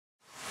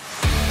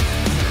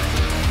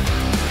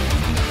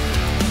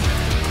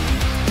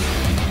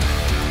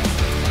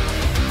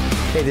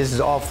Hey, this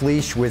is Off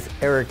Leash with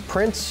Erik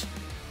Prince.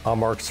 I'm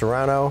Mark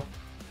Serrano.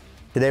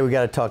 Today we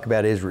got to talk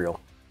about Israel.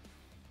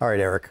 All right,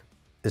 Erik,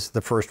 this is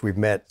the first we've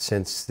met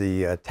since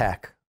the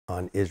attack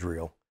on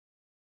Israel.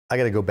 I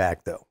got to go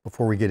back, though.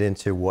 Before we get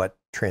into what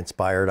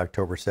transpired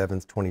October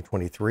 7th,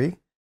 2023,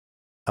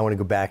 I want to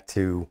go back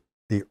to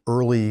the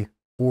early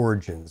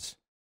origins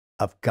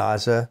of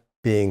Gaza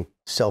being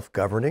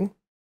self-governing,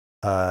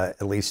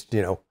 at least,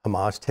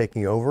 Hamas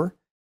taking over.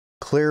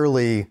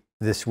 Clearly,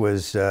 this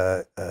was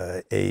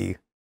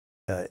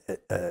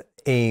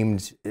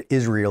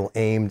Israel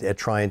aimed at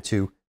trying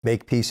to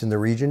make peace in the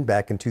region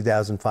back in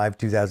 2005,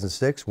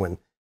 2006, when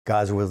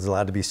Gaza was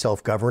allowed to be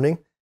self-governing.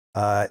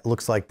 It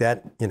looks like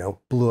that,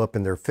 blew up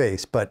in their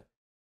face. But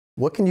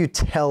what can you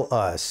tell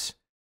us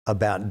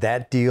about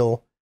that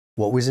deal?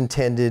 What was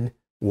intended?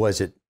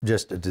 Was it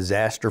just a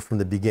disaster from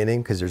the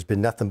beginning? Because there's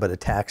been nothing but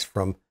attacks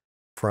from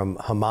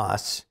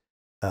Hamas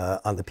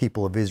on the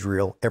people of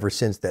Israel ever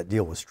since that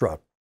deal was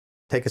struck.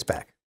 Take us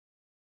back.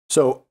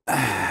 So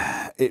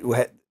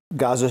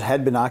Gaza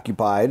had been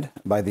occupied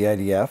by the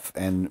IDF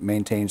and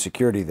maintained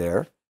security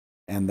there.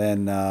 And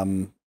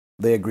then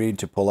they agreed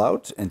to pull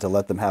out and to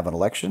let them have an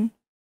election.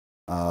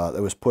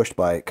 That was pushed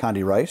by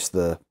Condi Rice,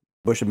 the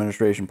Bush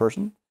administration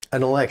person.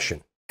 An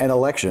election.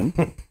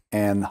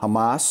 And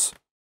Hamas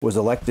was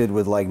elected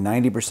with like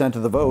 90%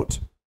 of the vote.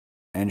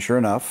 And sure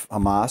enough,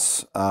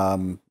 Hamas,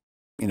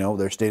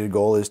 their stated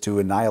goal is to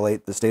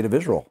annihilate the state of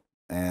Israel.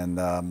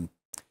 And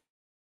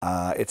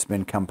it's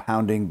been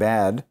compounding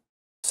bad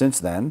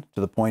since then,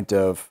 to the point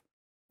of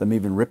them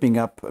even ripping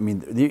up. I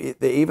mean,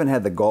 they even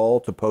had the gall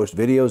to post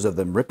videos of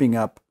them ripping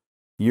up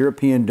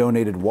European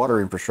donated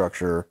water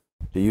infrastructure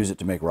to use it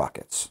to make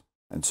rockets.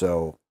 And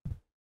so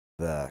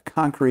the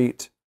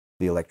concrete,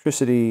 the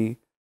electricity,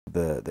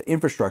 the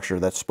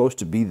infrastructure that's supposed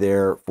to be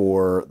there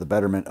for the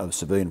betterment of the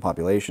civilian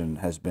population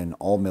has been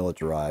all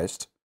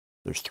militarized.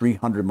 There's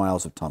 300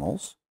 miles of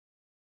tunnels,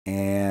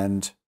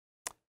 and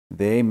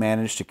they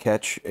managed to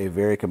catch a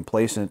very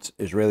complacent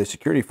Israeli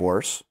security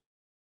force,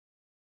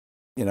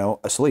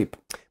 asleep,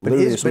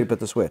 literally asleep at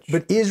the switch.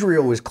 But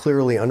Israel was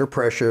clearly under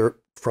pressure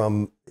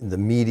from the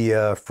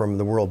media, from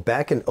the world,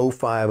 back in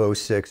 05,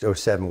 06,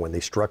 07, when they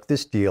struck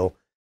this deal.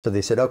 So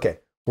they said, okay,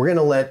 we're going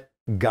to let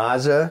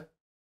Gaza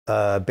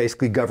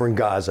basically govern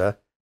Gaza.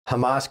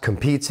 Hamas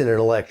competes in an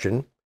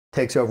election,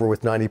 takes over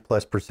with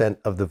 90+%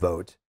 of the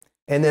vote.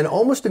 And then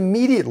almost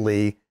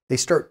immediately, they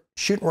start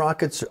shooting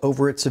rockets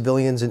over at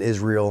civilians in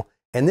Israel.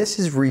 And this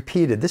is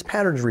repeated. This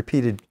pattern is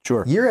repeated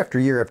year after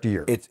year after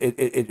year.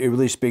 It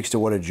really speaks to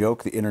what a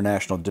joke the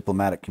international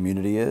diplomatic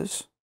community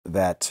is,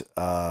 that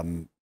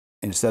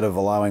instead of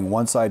allowing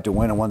one side to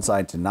win and one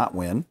side to not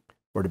win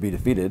or to be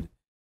defeated,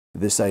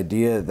 this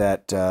idea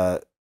that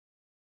a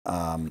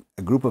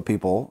group of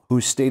people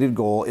whose stated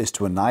goal is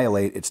to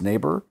annihilate its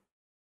neighbor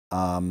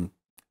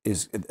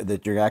is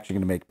that you're actually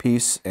going to make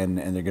peace and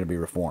they're going to be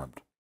reformed.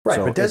 Right,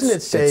 So but doesn't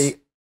it say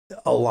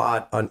a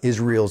lot on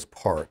Israel's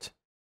part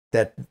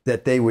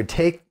that they would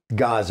take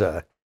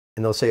Gaza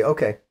and they'll say,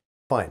 okay,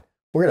 fine,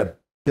 we're going to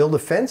build a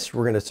fence,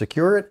 we're going to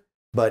secure it,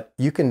 but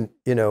you can,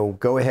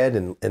 go ahead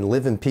and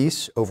live in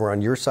peace over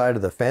on your side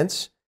of the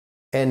fence.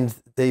 And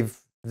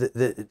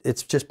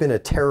it's just been a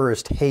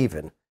terrorist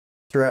haven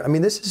throughout. I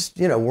mean, this is,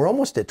 we're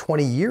almost at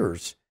 20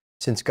 years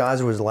since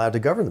Gaza was allowed to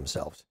govern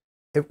themselves.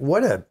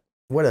 What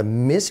a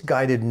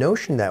misguided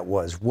notion that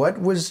was. What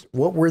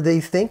were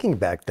they thinking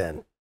back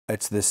then?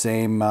 It's the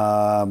same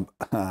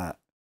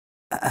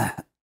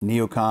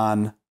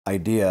neocon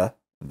idea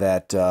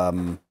that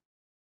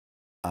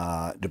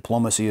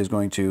diplomacy is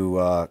going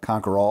to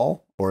conquer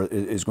all, or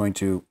is going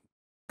to,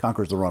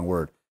 conquer is the wrong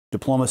word.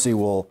 Diplomacy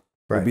will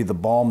be the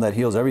balm that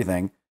heals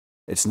everything.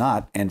 It's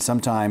not. And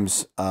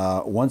sometimes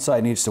one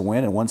side needs to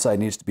win and one side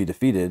needs to be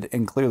defeated.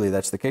 And clearly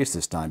that's the case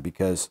this time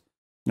because,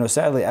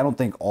 sadly, I don't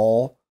think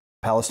all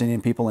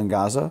Palestinian people in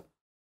Gaza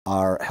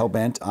are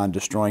hell-bent on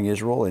destroying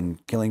Israel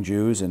and killing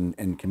Jews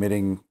and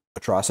committing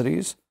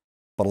atrocities,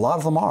 but a lot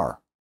of them are.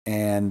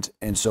 And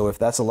so if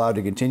that's allowed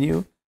to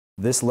continue,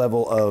 this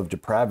level of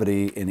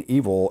depravity and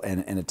evil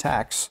and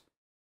attacks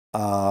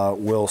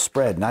will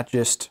spread, not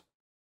just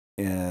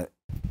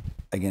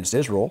against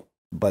Israel,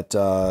 but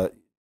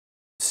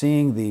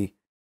seeing the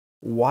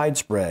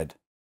widespread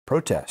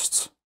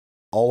protests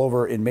all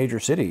over in major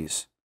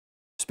cities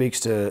speaks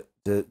to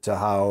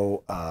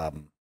how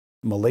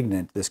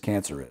malignant this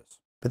cancer is.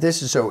 But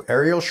this is so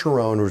Ariel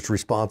Sharon was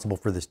responsible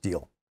for this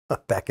deal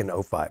back in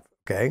 05,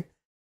 okay?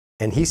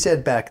 And he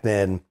said back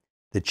then,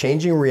 the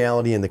changing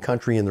reality in the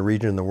country, in the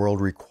region, and the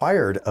world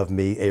required of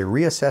me a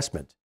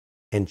reassessment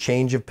and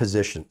change of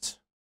positions.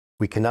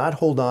 We cannot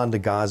hold on to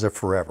Gaza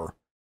forever.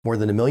 More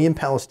than 1 million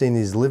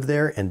Palestinians live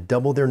there and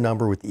double their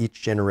number with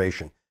each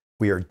generation.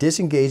 We are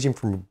disengaging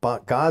from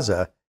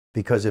Gaza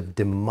because of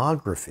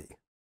demography.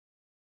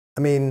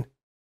 I mean,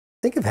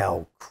 think of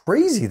how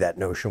crazy that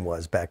notion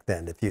was back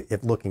then,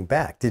 if looking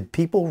back. Did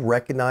people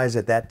recognize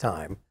at that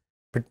time,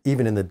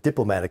 even in the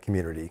diplomatic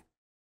community,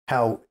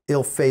 how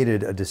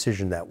ill-fated a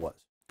decision that was?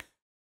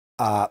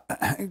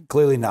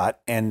 Clearly not,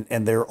 and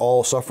they're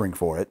all suffering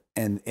for it.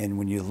 And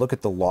when you look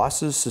at the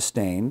losses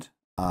sustained,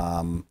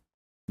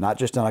 not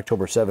just on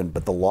October 7th,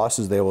 but the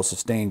losses they will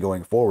sustain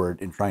going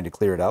forward in trying to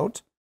clear it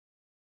out,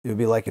 it would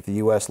be like if the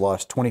U.S.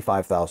 lost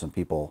 25,000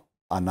 people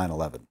on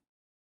 9/11.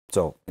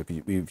 So if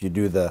you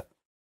do the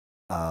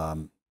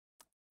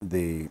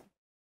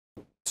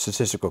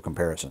statistical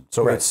comparison,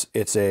 so Right.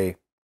 it's a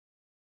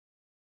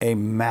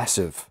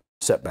massive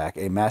setback,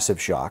 a massive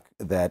shock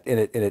that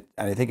and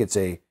I think it's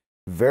a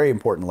very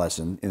important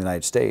lesson in the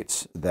United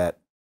States that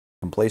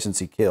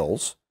complacency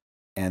kills,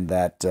 and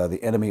that the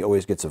enemy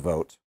always gets a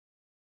vote.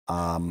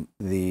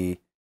 The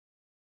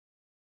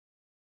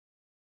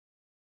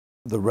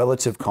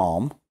relative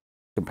calm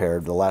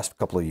compared to the last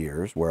couple of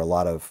years, where a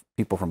lot of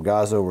people from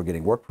Gaza were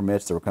getting work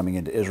permits, they were coming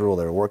into Israel,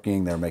 they were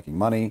working, they were making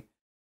money,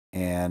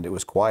 and it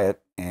was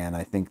quiet. And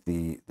I think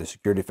the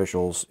security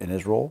officials in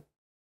Israel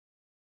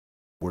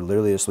were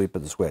literally asleep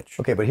at the switch.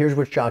 Okay, but here's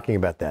what's shocking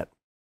about that.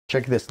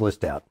 Check this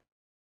list out.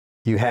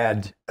 You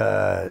had,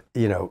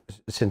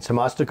 since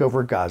Hamas took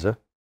over Gaza,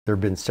 there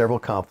have been several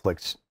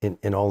conflicts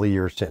in all the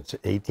years since,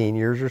 18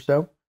 years or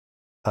so,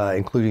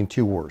 including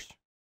 2 wars.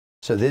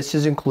 So this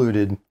has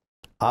included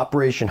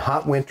Operation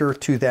Hot Winter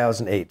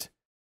 2008,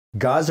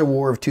 Gaza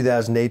War of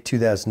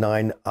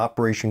 2008-2009,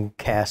 Operation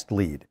Cast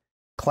Lead,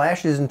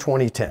 clashes in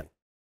 2010,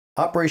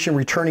 Operation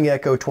Returning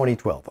Echo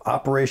 2012,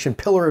 Operation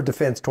Pillar of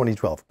Defense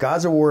 2012,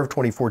 Gaza War of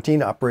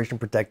 2014, Operation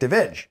Protective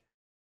Edge,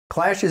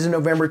 clashes in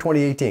November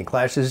 2018,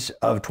 clashes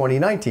of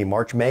 2019,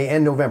 March, May,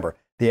 and November,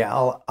 the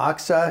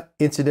Al-Aqsa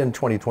Incident in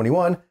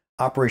 2021,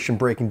 Operation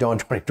Breaking Dawn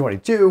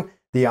 2022,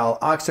 the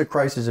Al-Aqsa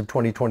Crisis of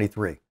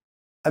 2023.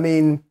 I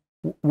mean,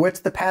 what's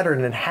the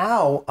pattern, and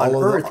how on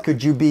earth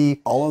could you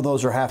be all of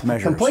those are half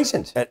measures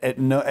complacent? At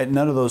none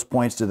of those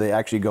points did they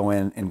actually go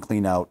in and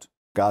clean out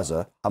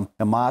Gaza.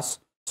 Hamas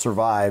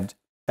survived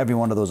every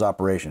one of those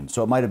operations.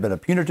 So it might have been a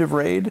punitive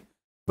raid,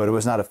 but it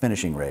was not a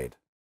finishing raid.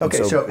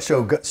 Okay, so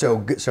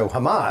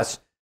Hamas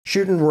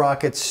shooting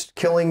rockets,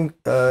 killing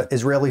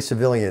Israeli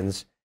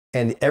civilians,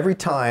 and every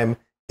time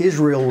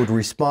Israel would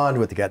respond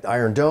with, they got the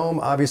Iron Dome,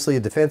 obviously a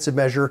defensive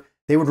measure,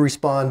 they would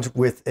respond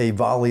with a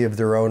volley of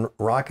their own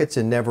rockets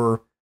and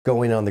never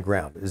going on the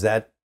ground. Is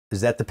that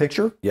the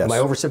picture? Yes. Am I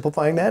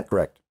oversimplifying that?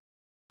 Correct.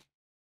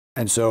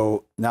 And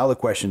so now the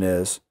question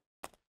is,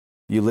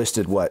 you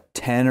listed what,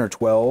 10 or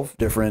 12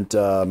 different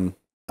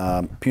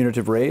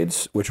punitive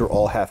raids, which were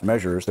all half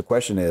measures. The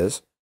question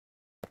is,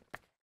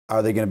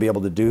 are they going to be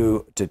able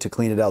to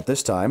clean it out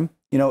this time?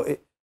 You know,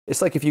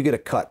 it's like if you get a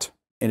cut,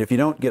 and if you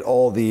don't get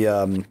all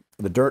the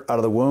dirt out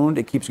of the wound,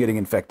 it keeps getting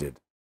infected.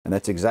 And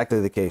that's exactly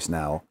the case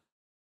now.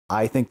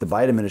 I think the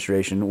Biden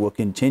administration will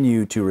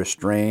continue to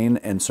restrain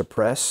and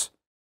suppress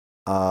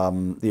the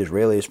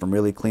Israelis from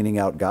really cleaning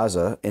out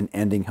Gaza and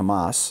ending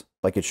Hamas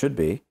like it should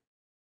be.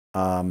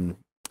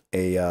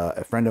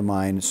 A friend of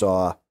mine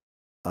saw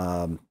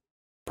Prime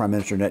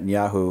Minister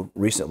Netanyahu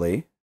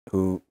recently,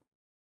 who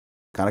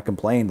kind of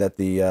complained that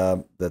the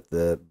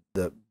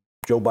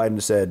Joe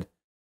Biden said,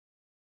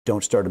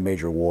 "Don't start a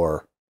major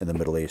war in the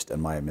Middle East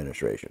in my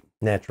administration."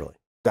 Naturally,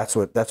 that's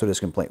what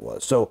his complaint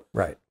was. So,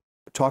 right.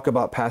 Talk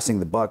about passing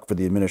the buck for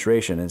the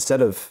administration.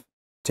 Instead of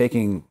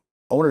taking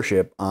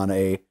ownership on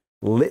a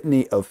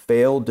litany of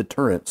failed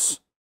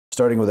deterrents,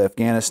 starting with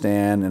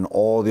Afghanistan and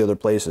all the other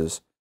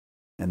places,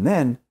 and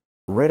then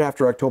right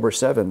after October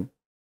 7,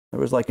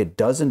 there was like a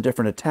dozen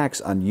different attacks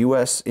on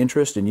U.S.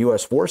 interest and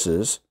U.S.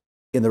 forces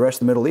in the rest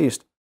of the Middle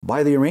East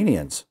by the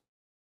Iranians.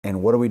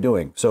 And what are we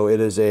doing? So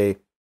it is a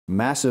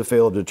massive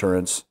failed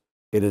deterrence.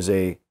 It is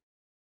a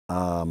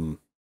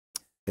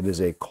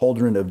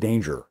cauldron of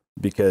danger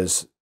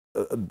because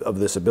of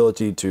this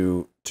ability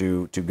to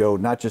go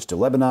not just to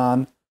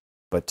Lebanon,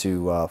 but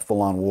to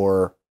full-on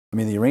war. I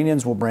mean, the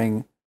Iranians will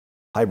bring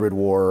hybrid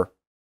war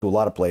to a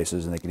lot of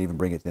places, and they can even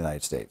bring it to the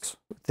United States.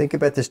 Think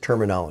about this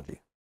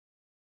terminology.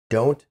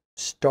 Don't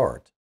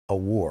start a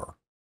war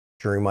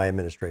during my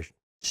administration.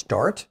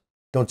 Start?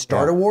 Don't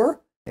start a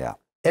war? Yeah.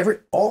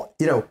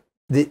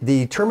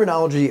 The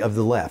terminology of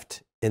the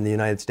left in the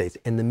United States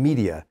and the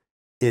media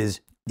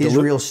is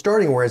Israel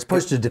starting a war as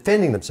opposed to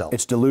defending themselves.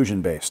 It's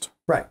delusion-based.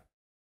 Right.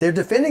 They're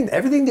defending,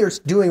 everything they're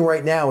doing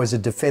right now is a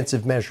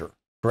defensive measure,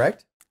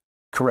 correct?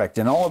 Correct.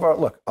 And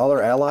all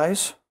our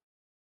allies,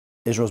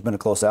 Israel's been a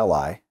close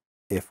ally.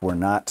 If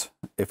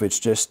it's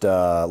just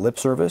lip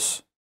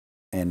service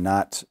and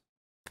not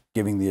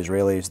giving the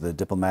Israelis the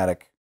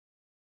diplomatic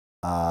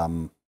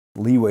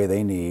leeway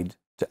they need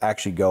to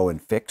actually go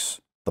and fix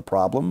the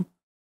problem,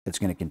 it's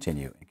going to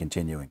continue and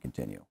continue and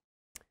continue.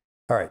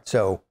 All right.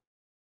 So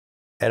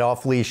at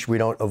Off Leash, we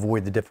don't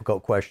avoid the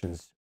difficult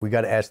questions. We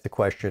got to ask the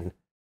question,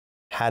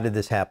 how did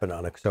this happen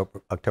on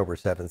October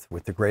 7th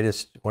with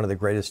one of the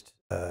greatest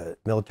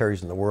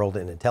militaries in the world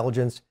in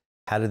intelligence?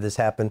 How did this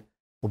happen?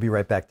 We'll be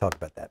right back to talk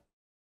about that.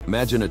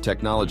 Imagine a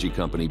technology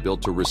company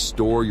built to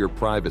restore your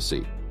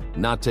privacy,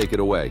 not take it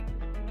away.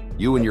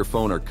 You and your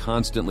phone are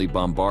constantly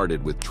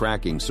bombarded with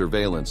tracking,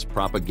 surveillance,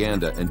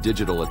 propaganda, and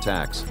digital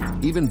attacks.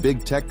 Even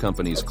big tech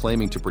companies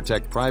claiming to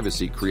protect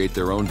privacy create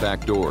their own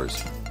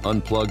backdoors.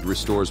 Unplugged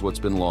restores what's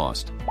been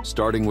lost,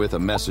 starting with a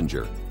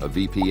messenger, a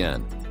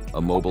VPN,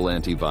 a mobile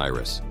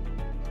antivirus.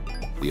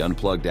 The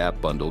Unplugged app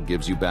bundle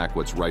gives you back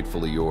what's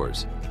rightfully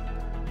yours.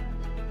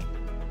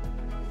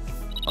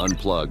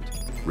 Unplugged,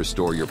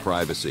 restore your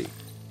privacy.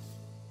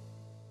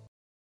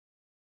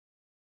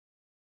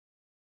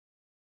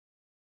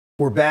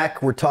 We're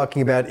back. We're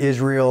talking about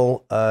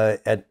Israel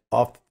at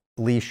Off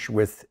Leash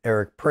with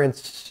Erik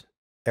Prince.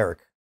 Erik,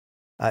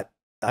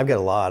 I've got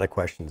a lot of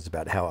questions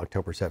about how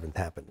October 7th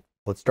happened.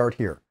 Let's start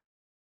here.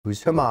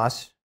 Who's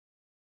Hamas,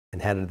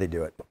 and how did they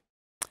do it?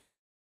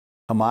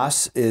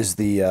 Hamas is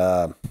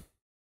the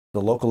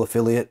local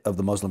affiliate of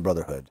the Muslim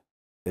Brotherhood.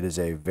 It is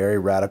a very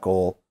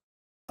radical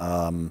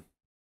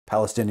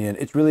Palestinian.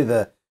 It's really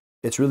the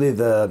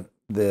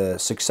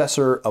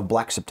successor of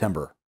Black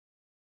September.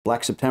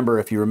 Black September,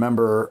 if you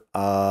remember,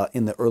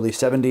 in the early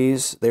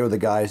 70s, they were the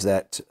guys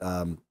that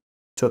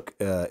took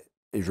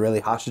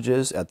Israeli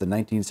hostages at the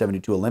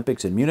 1972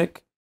 Olympics in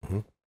Munich,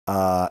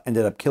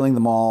 ended up killing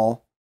them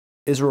all.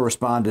 Israel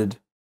responded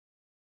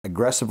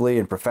aggressively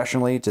and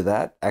professionally to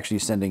that, actually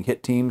sending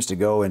hit teams to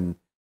go and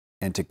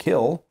to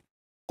kill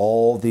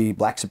all the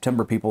Black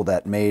September people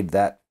that made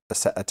that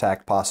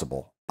attack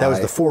possible. That was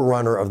the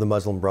forerunner of the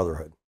Muslim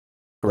Brotherhood,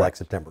 Black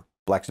September.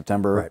 Black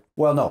September. Right.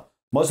 Well, no,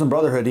 Muslim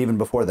Brotherhood even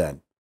before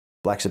then.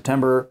 Black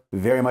September,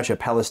 very much a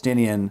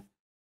Palestinian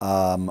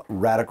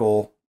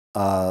radical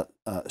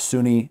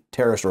Sunni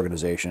terrorist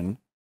organization.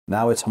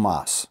 Now it's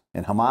Hamas.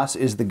 And Hamas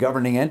is the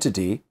governing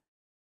entity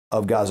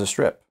of Gaza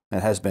Strip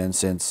and has been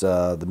since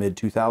the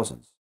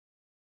mid-2000s.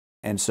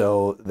 And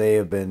so they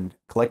have been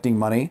collecting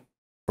money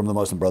from the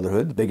Muslim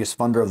Brotherhood. The biggest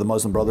funder of the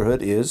Muslim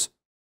Brotherhood is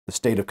the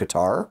state of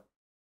Qatar.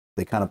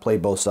 They kind of play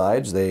both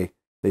sides. They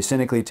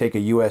cynically take a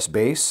U.S.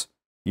 base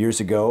years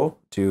ago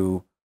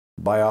to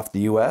buy off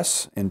the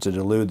U.S. and to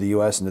delude the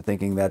U.S. into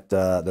thinking that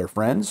they're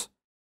friends.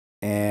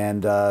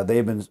 And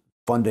they've been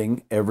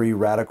funding every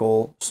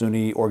radical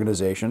Sunni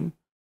organization.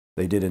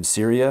 They did in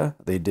Syria.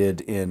 They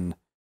did in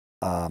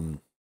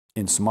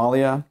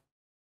Somalia.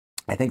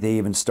 I think they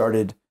even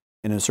started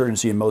an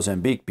insurgency in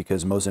Mozambique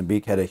because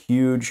Mozambique had a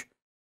huge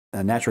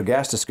natural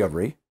gas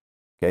discovery.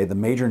 Okay, the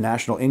major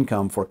national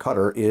income for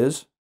Qatar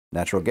is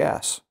natural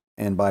gas.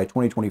 And by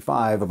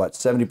 2025, about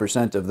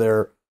 70% of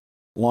their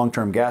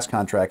long-term gas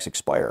contracts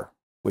expire,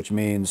 which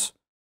means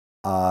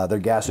their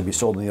gas would be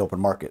sold in the open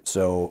market.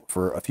 So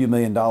for a few $1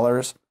 million,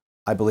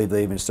 I believe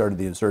they even started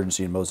the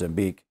insurgency in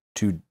Mozambique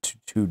to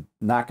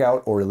knock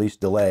out or at least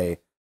delay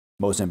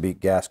Mozambique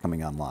gas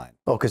coming online.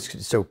 Oh,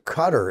 so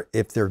Qatar,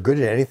 if they're good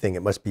at anything,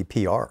 it must be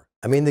PR.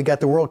 I mean, they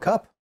got the World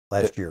Cup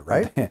last year,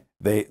 right?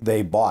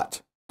 They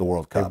bought the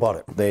World Cup. They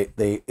bought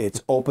it.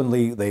 It's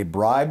openly, they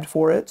bribed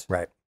for it.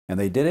 Right. And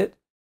they did it.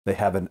 They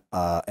have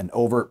an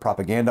overt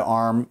propaganda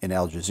arm in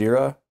Al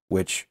Jazeera,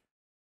 which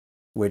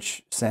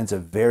sends a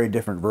very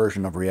different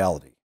version of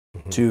reality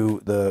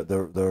to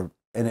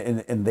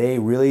and they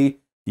really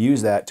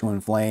use that to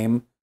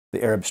inflame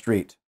the Arab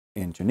Street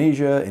in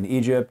Tunisia, in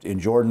Egypt, in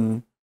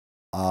Jordan,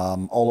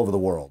 all over the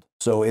world.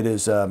 So it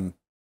is.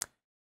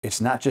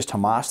 It's not just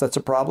Hamas that's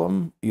a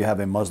problem. You have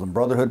a Muslim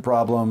Brotherhood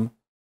problem,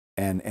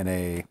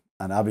 and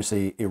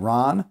obviously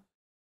Iran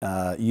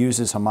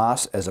uses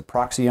Hamas as a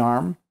proxy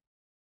arm.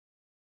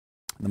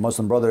 The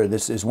Muslim Brotherhood,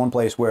 this is one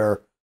place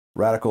where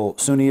radical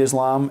Sunni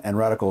Islam and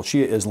radical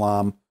Shia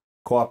Islam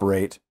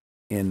cooperate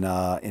in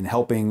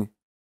helping,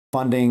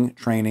 funding,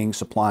 training,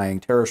 supplying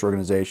terrorist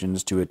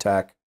organizations to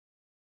attack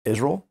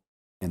Israel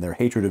in their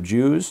hatred of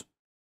Jews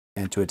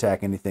and to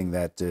attack anything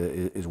that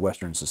is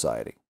Western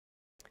society.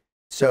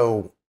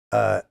 So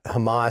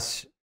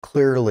Hamas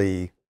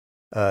clearly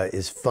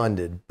is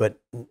funded, but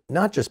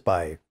not just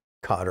by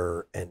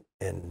Qatar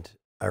and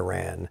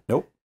Iran.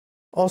 Nope.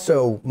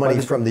 Also,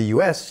 money's from the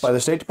U.S., by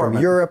the State Department,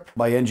 from Europe,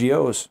 by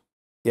NGOs.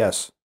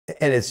 Yes,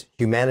 and it's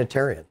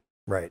humanitarian,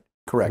 right?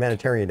 Correct.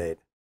 Humanitarian aid,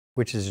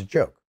 which is a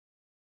joke.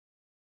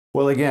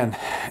 Well, again,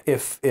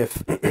 if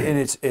and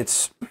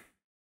it's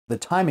the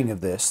timing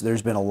of this.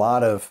 There's been a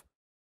lot of,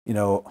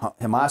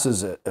 Hamas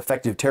is an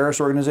effective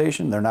terrorist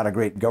organization. They're not a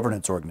great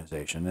governance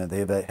organization, and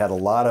they've had a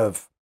lot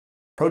of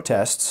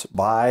protests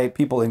by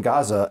people in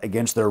Gaza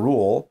against their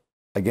rule,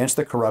 against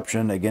the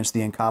corruption, against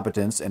the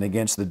incompetence, and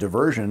against the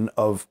diversion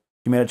of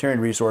humanitarian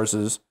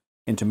resources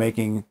into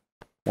making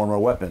more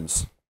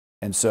weapons.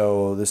 And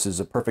so this is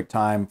a perfect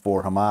time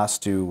for Hamas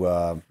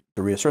to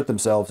reassert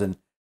themselves. And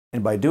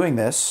by doing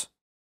this,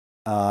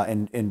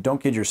 and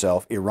don't kid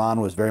yourself, Iran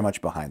was very much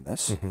behind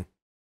this.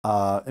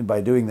 And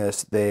by doing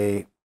this,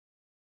 the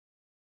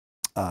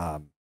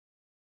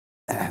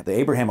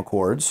Abraham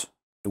Accords,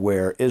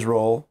 where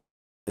Israel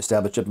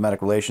established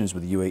diplomatic relations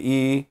with the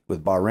UAE,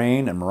 with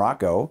Bahrain, and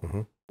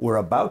Morocco, were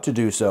about to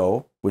do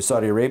so with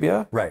Saudi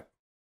Arabia. Right.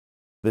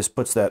 This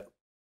puts that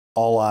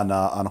all on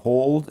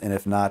hold, and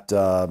if not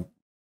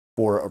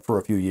for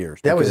a few years.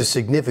 That was a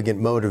significant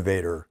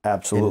motivator.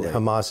 Absolutely. In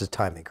Hamas's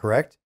timing,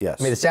 correct? Yes.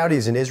 I mean, the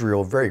Saudis and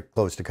Israel are very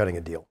close to cutting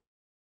a deal.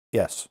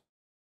 Yes.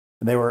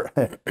 And they were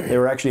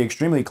actually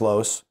extremely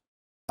close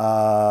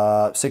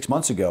 6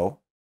 months ago,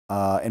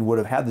 and would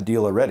have had the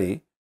deal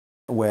already.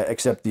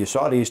 except the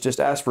Saudis just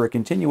asked for a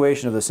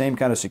continuation of the same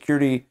kind of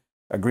security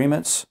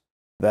agreements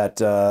that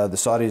the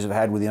Saudis have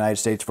had with the United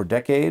States for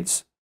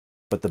decades.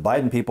 But the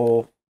Biden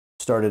people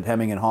started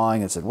hemming and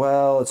hawing and said,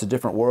 well, it's a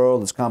different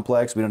world, it's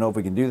complex, we don't know if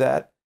we can do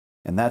that.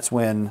 And that's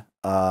when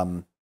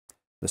the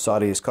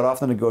Saudis cut off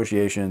the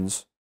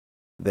negotiations.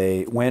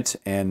 They went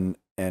and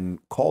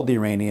called the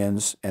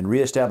Iranians and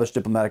reestablished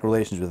diplomatic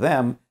relations with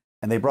them.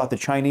 And they brought the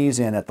Chinese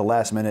in at the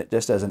last minute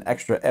just as an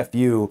extra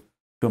FU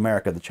to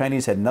America. The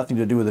Chinese had nothing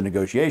to do with the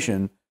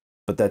negotiation,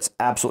 but that's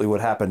absolutely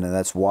what happened. And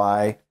that's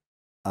why,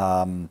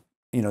 the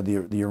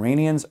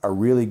Iranians are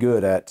really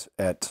good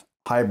at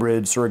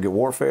hybrid surrogate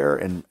warfare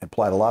and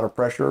applied a lot of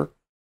pressure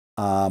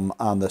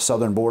on the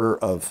southern border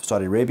of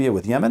Saudi Arabia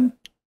with Yemen,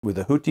 with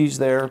the Houthis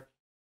there,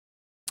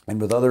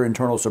 and with other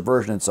internal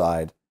subversion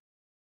inside.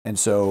 And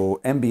so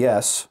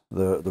MBS,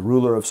 the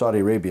ruler of Saudi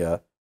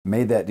Arabia,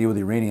 made that deal with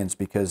the Iranians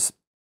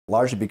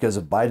largely because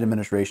of Biden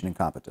administration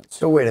incompetence.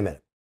 So wait a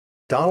minute.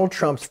 Donald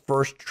Trump's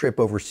first trip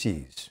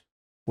overseas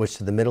was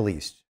to the Middle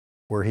East,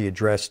 where he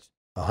addressed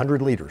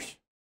 100 leaders.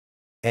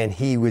 And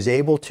he was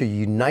able to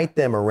unite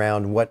them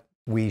around what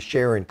we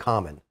share in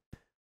common,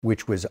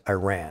 which was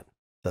Iran,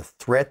 the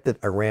threat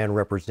that Iran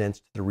represents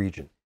to the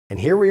region. And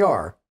here we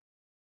are,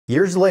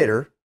 years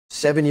later,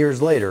 7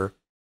 years later,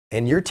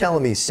 and you're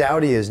telling me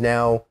Saudi is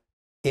now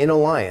in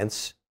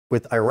alliance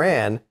with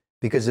Iran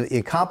because of the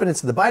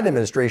incompetence of the Biden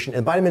administration,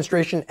 and the Biden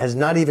administration has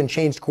not even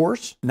changed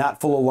course? Not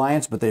full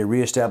alliance, but they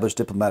reestablished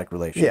diplomatic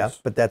relations. Yeah,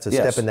 but that's a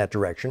step in that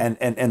direction.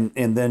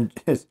 And then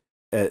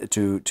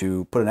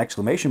to put an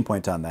exclamation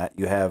point on that,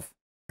 you have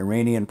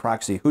Iranian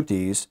proxy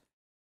Houthis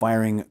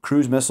firing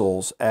cruise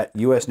missiles at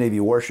U.S.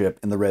 Navy warship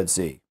in the Red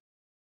Sea,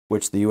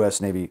 which the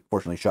U.S. Navy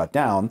fortunately shot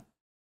down.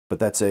 But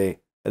that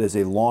is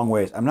a long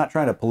ways. I'm not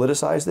trying to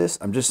politicize this.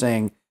 I'm just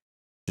saying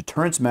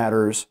deterrence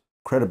matters,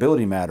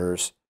 credibility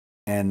matters,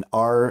 and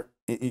our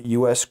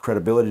U.S.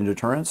 credibility and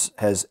deterrence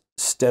has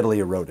steadily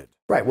eroded.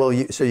 Right. Well,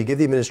 so you give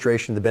the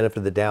administration the benefit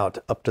of the doubt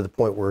up to the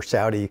point where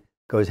Saudi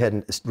goes ahead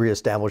and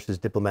reestablishes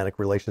diplomatic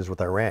relations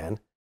with Iran.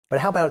 But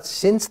how about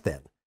since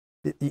then?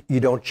 You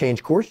don't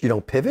change course? You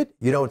don't pivot?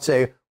 You don't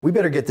say, we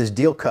better get this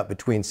deal cut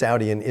between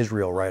Saudi and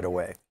Israel right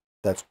away?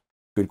 That's a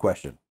good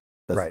question.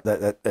 Right.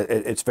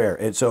 It's fair.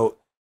 And so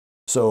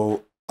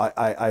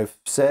I've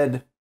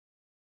said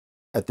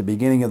at the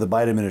beginning of the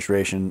Biden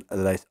administration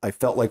that I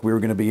felt like we were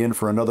going to be in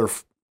for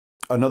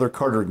another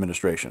Carter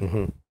administration.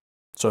 Mm-hmm.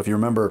 So if you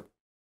remember,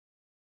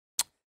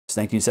 it's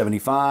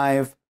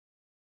 1975,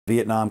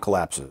 Vietnam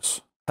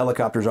collapses.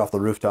 Helicopters off the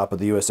rooftop of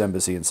the U.S.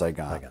 Embassy in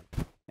Saigon.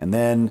 And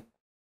then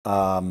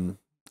a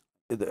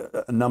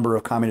number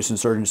of communist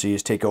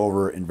insurgencies take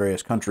over in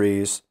various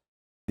countries.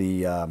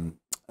 The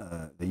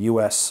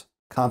U.S.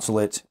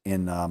 consulate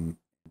in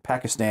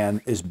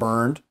Pakistan is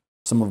burned.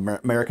 Some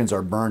of Americans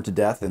are burned to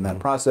death in that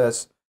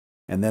process.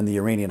 And then the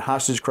Iranian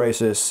hostage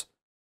crisis,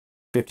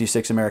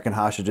 56 American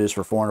hostages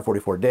for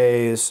 444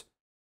 days.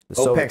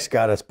 OPEC's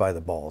got us by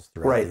the balls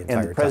throughout the entire time.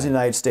 And the President of the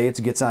United States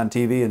gets on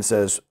TV and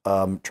says,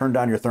 turn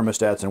down your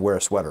thermostats and wear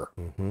a sweater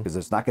because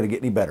it's not going to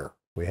get any better.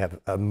 We have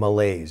a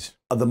malaise.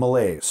 The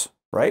malaise,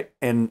 right?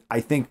 And I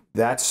think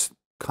that's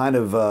kind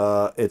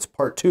of, it's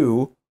part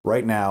two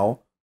right now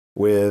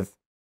with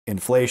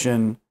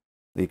inflation.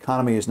 The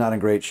economy is not in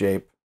great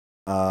shape.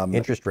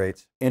 Interest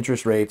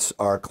rates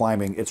are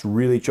climbing. It's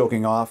really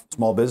choking off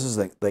small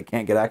businesses that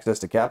can't get access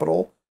to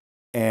capital,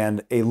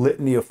 and a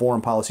litany of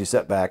foreign policy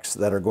setbacks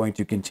that are going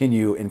to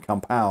continue and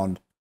compound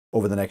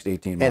over the next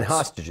 18 months. And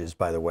hostages,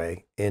 by the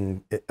way,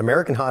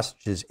 American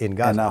hostages in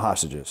Gaza. And now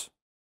hostages.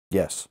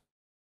 Yes.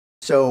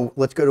 So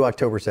let's go to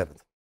October 7th.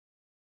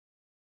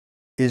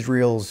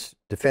 Israel's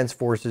defense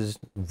forces,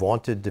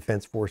 vaunted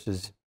defense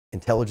forces,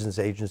 intelligence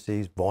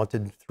agencies,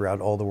 vaunted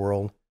throughout all the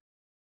world.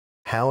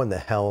 How in the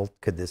hell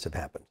could this have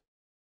happened?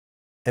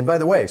 And by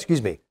the way,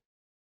 excuse me,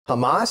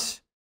 Hamas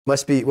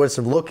must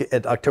have looked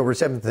at October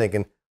 7th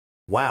thinking,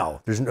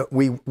 wow,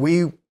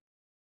 we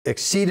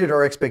exceeded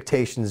our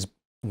expectations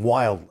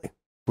wildly.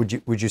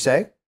 Would you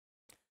say?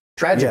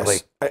 Tragically.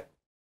 Yes.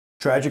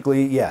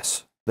 Tragically,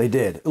 yes, they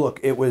did. Look,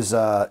 it's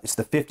the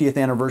 50th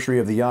anniversary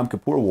of the Yom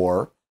Kippur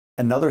War,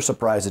 another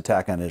surprise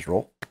attack on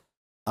Israel.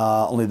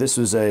 Only this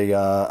was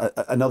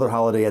another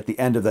holiday at the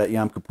end of that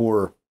Yom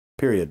Kippur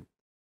period.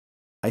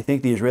 I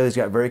think the Israelis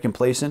got very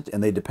complacent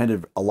and they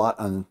depended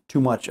too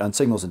much on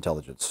signals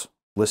intelligence,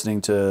 listening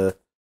to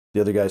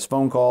the other guy's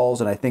phone calls.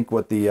 And I think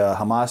what the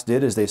Hamas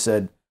did is they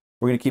said,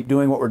 we're going to keep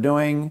doing what we're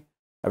doing.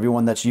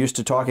 Everyone that's used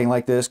to talking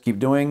like this, keep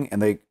doing. And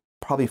they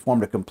probably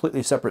formed a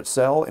completely separate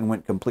cell and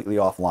went completely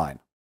offline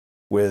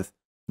with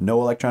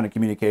no electronic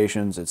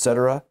communications,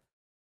 etc.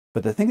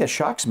 But the thing that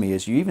shocks me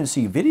is you even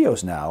see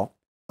videos now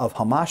of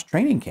Hamas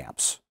training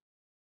camps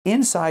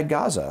inside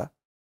Gaza,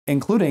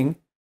 including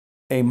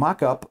a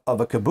mock-up of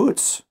a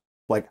kibbutz.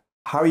 Like,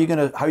 how are you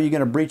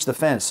gonna breach the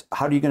fence?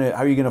 How are you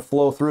gonna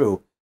flow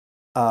through?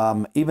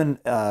 Even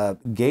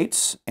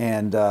gates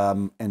and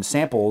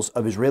samples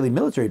of Israeli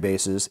military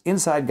bases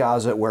inside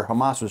Gaza where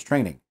Hamas was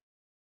training.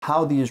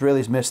 How the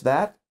Israelis missed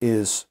that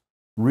is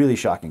Really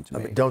shocking to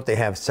me. But don't they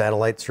have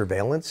satellite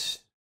surveillance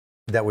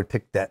that would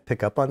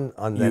pick up on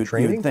that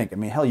training? You'd think. I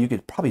mean, hell, you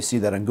could probably see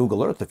that on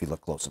Google Earth if you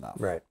look close enough.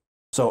 Right.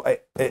 So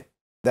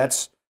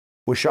that's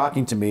was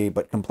shocking to me,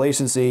 but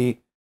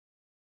complacency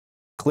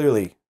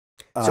clearly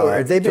so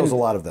have they kills been,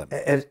 a lot of them.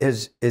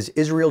 Has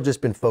Israel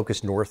just been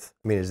focused north?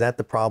 I mean, is that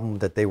the problem,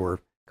 that they were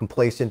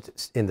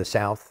complacent in the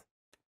south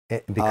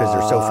because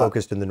they're so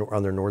focused on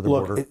their northern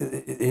border?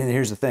 And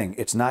here's the thing.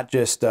 It's not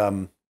just,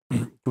 can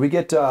we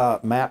get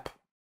map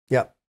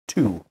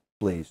 2,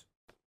 please?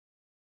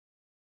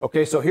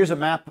 Okay, so here's a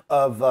map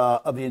of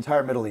the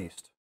entire Middle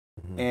East.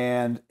 Mm-hmm.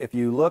 And if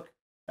you look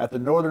at the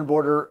northern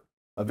border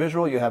of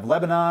Israel, you have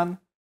Lebanon.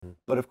 Mm-hmm.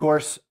 But of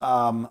course,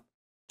 to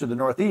the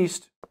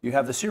northeast, you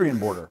have the Syrian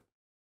border.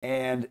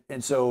 And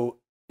so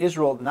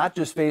Israel not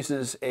just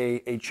faces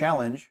a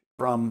challenge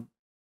from,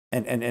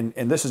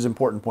 and this is an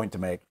important point to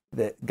make,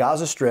 the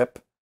Gaza Strip,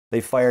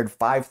 they fired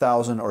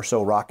 5,000 or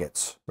so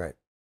rockets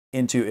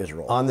into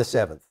Israel. On the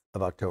 7th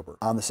of October.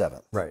 On the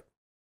 7th. Right.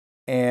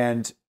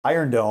 And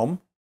Iron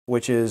Dome,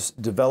 which is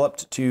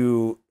developed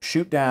to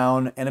shoot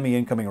down enemy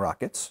incoming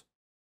rockets.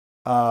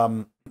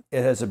 It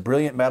has a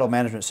brilliant battle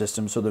management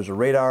system. So there's a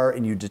radar,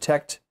 and you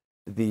detect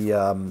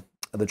the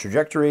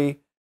trajectory,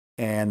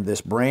 and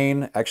this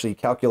brain actually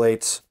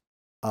calculates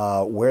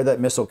where that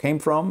missile came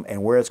from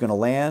and where it's going to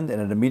land,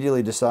 and it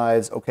immediately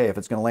decides, okay, if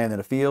it's going to land in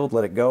a field,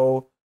 let it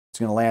go. It's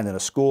going to land in a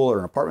school or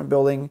an apartment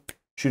building,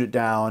 shoot it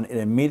down. It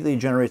immediately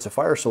generates a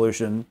fire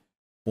solution,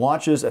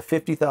 launches a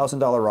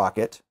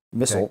 $50,000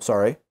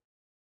 missile,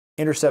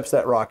 intercepts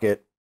that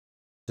rocket,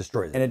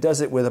 destroys it. And it does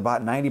it with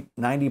about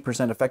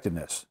 90%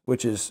 effectiveness,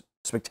 which is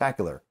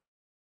spectacular.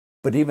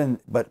 But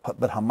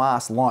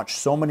Hamas launched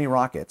so many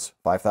rockets,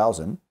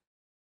 5,000,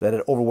 that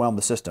it overwhelmed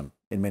the system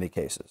in many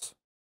cases.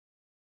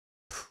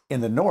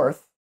 In the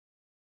north,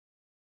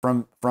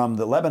 from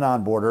the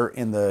Lebanon border,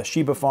 in the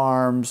Sheba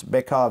Farms,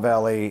 Bekaa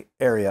Valley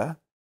area,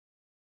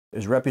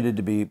 is reputed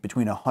to be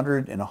between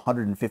 100 and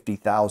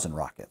 150,000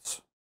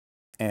 rockets,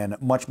 and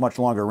much, much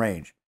longer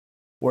range.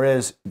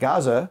 Whereas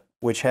Gaza,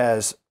 which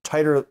has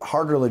tighter,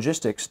 harder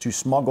logistics to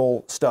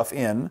smuggle stuff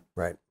in,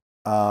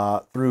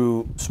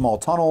 through small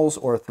tunnels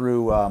or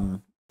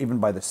through even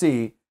by the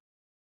sea,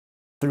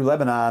 through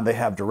Lebanon, they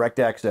have direct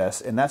access.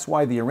 And that's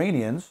why the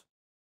Iranians,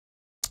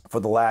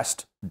 for the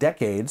last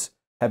decades,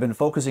 have been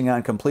focusing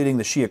on completing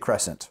the Shia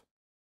Crescent.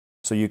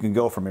 So you can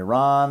go from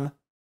Iran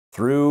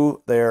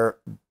through their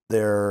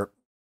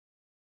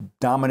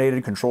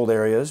dominated, controlled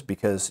areas,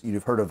 because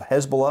you've heard of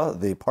Hezbollah,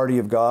 the Party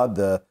of God,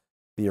 the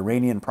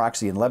Iranian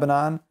proxy in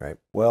Lebanon. Right.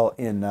 Well,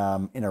 in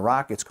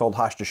Iraq, it's called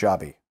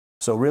Hashd-e-Shabi.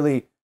 So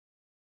really,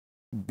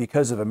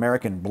 because of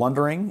American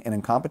blundering and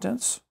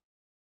incompetence,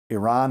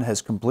 Iran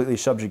has completely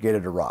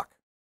subjugated Iraq.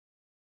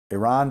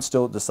 Iran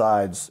still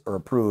decides or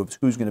approves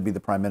who's going to be the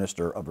prime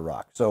minister of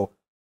Iraq. So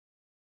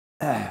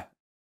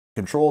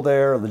control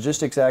there,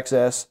 logistics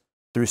access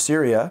through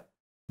Syria,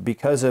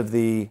 because of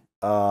the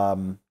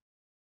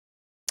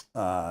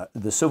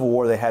civil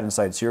war they had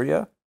inside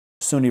Syria,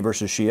 Sunni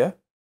versus Shia,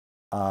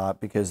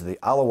 because the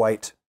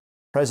Alawite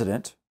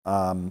president,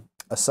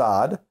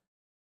 Assad,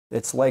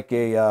 it's like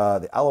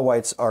the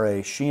Alawites are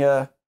a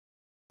Shia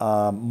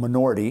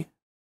minority,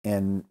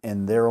 and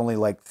they're only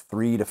like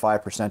 3 to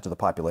 5% of the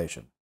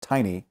population.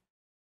 Tiny.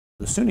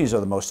 The Sunnis are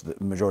the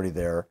majority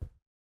there.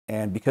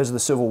 And because of the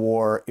civil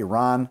war,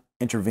 Iran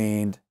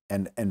intervened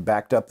and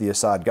backed up the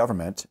Assad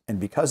government. And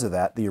because of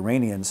that, the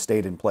Iranians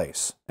stayed in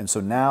place. And so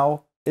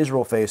now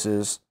Israel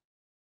faces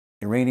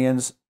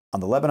Iranians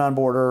on the Lebanon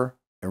border,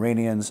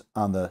 Iranians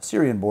on the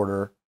Syrian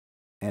border,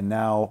 and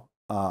now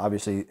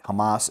obviously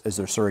Hamas is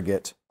their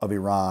surrogate of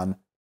Iran,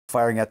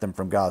 firing at them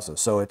from Gaza.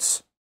 So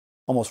it's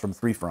almost from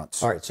 3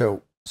 fronts. All right,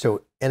 so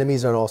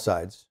enemies on all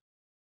sides,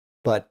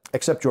 but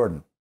except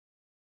Jordan.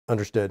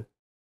 Understood.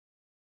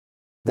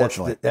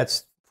 Fortunately.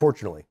 That's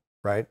fortunately,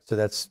 right? So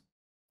that's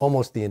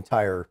almost the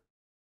entire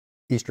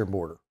eastern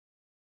border.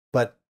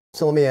 But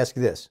so let me ask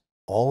you this.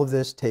 All of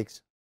this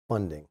takes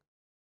funding.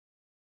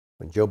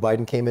 When Joe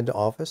Biden came into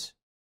office,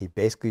 he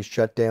basically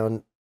shut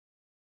down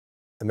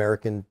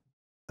American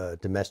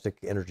domestic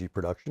energy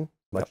production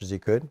as much as he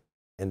could,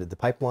 ended the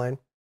pipeline,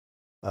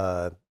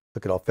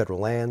 took it off federal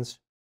lands,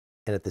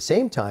 and at the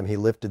same time, he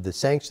lifted the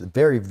sanctions,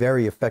 very,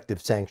 very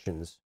effective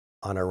sanctions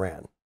on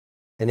Iran,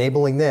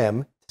 enabling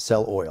them to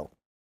sell oil.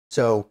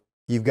 So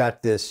you've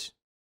got this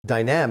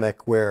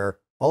dynamic where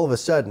all of a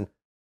sudden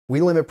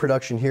we limit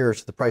production here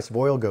so the price of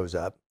oil goes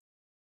up,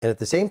 and at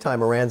the same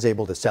time, Iran's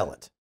able to sell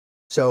it.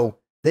 So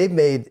they've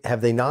made,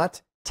 have they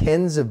not,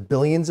 tens of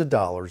billions of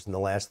dollars in the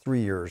last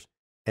 3 years,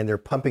 and they're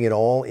pumping it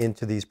all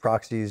into these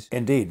proxies.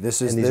 Indeed,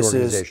 this is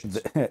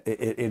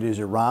it is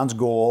Iran's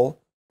goal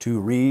to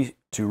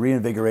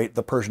reinvigorate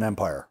the Persian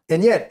Empire.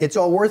 And yet, it's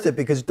all worth it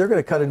because they're going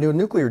to cut a new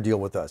nuclear deal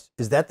with us.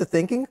 Is that the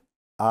thinking?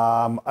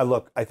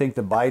 I think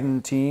the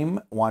Biden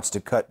team wants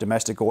to cut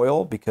domestic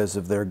oil because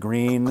of their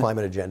green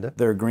climate agenda.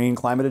 Their green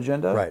climate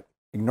agenda, right?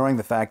 Ignoring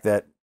the fact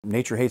that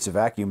nature hates a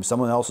vacuum.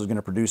 Someone else is going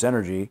to produce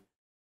energy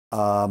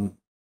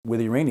with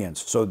the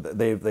Iranians. So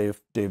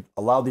they've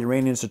allowed the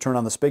Iranians to turn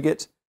on the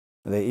spigot.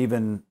 They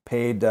even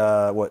paid,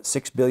 what,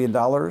 $6 billion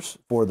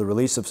for the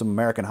release of some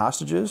American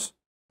hostages,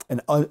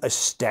 a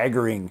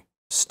staggering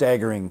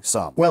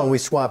sum. Well, and we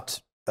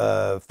swapped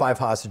 5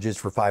 hostages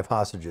for 5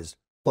 hostages,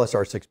 plus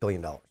our $6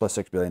 billion. Plus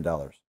 $6 billion.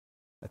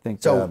 I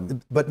think so.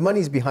 But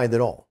money's behind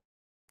it all,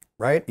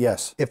 right?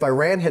 Yes. If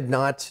Iran had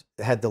not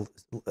had the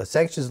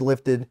sanctions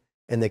lifted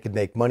and they could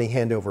make money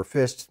hand over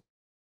fist,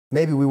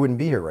 maybe we wouldn't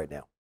be here right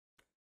now.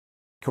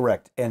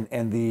 Correct. And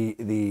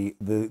the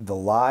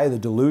lie, the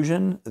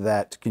delusion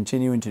that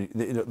continuing to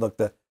look,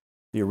 the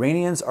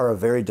Iranians are a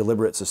very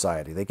deliberate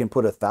society. They can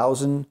put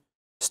 1,000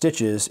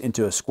 stitches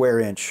into a square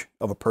inch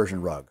of a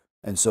Persian rug.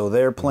 And so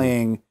they're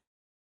playing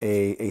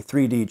a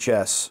 3D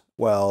chess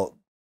while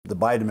the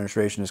Biden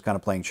administration is kind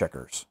of playing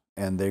checkers,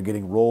 and they're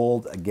getting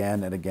rolled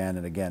again and again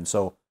and again.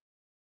 So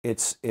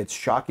it's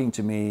shocking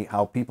to me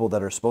how people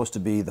that are supposed to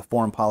be the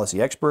foreign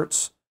policy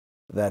experts,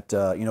 that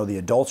the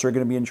adults are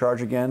going to be in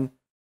charge again.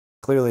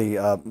 Clearly,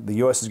 the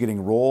U.S. is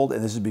getting rolled,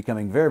 and this is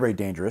becoming very, very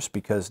dangerous,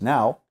 because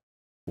now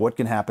what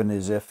can happen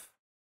is if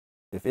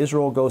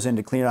Israel goes in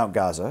to clean out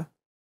Gaza,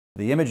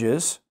 the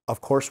images,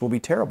 of course, will be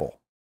terrible,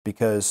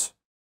 because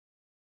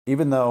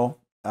even though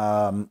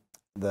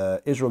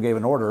Israel gave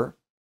an order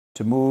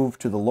to move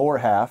to the lower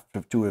half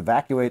to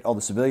evacuate all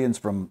the civilians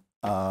from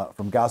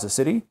Gaza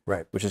City,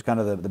 right, which is kind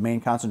of the main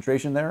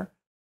concentration there,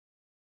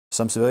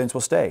 some civilians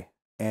will stay.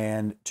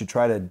 And to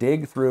try to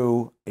dig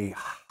through a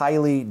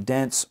highly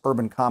dense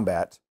urban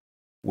combat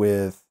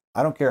with,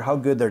 I don't care how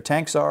good their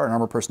tanks are and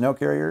armored personnel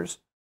carriers,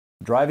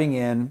 driving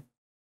in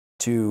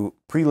to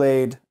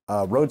pre-laid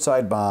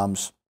roadside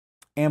bombs,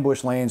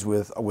 ambush lanes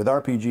with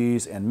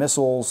RPGs and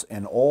missiles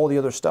and all the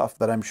other stuff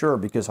that I'm sure,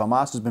 because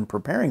Hamas has been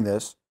preparing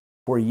this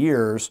for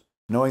years,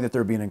 knowing that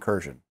there'd be an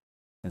incursion.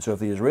 And so if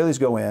the Israelis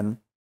go in,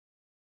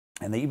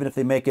 and even if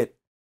they make it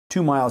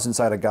 2 miles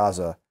inside of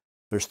Gaza,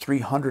 there's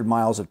 300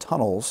 miles of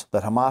tunnels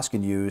that Hamas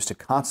can use to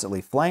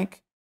constantly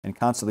flank and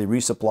constantly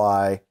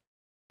resupply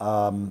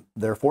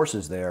their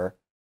forces there,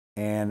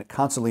 and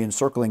constantly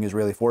encircling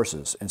Israeli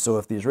forces. And so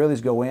if the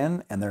Israelis go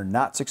in and they're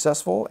not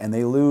successful and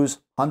they lose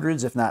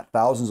hundreds, if not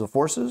thousands of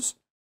forces,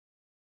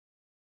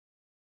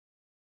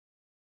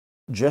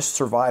 just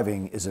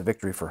surviving is a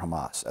victory for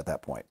Hamas at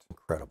that point.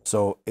 Incredible.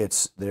 So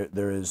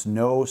there is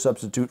no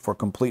substitute for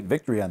complete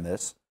victory on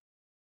this.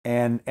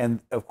 And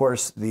of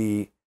course,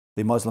 the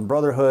Muslim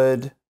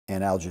Brotherhood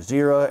and Al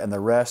Jazeera and the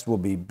rest will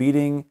be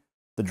beating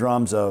the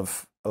drums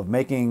of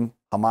making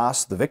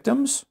Hamas the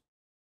victims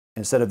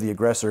instead of the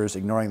aggressors,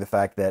 ignoring the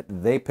fact that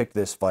they picked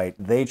this fight.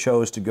 They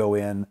chose to go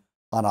in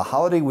on a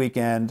holiday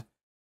weekend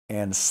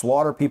and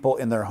slaughter people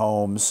in their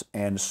homes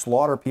and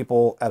slaughter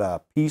people at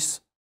a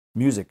peace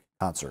music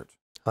concert.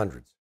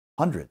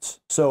 Hundreds.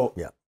 So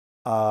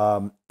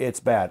yeah, it's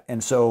bad.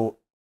 And so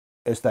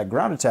as that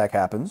ground attack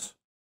happens,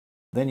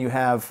 then you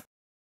have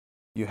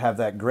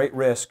that great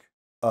risk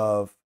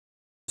of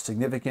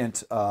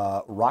significant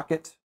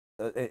rocket.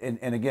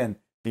 And again,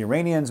 the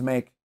Iranians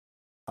make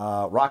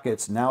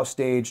rockets now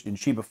staged in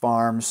Sheba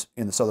farms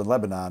in the southern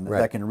Lebanon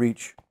that can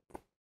reach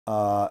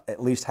at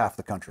least half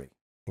the country.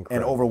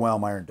 Incredible. And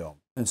overwhelm Iron Dome.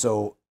 And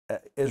so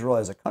Israel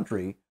as a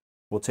country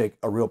will take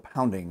a real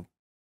pounding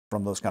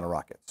from those kind of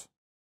rockets.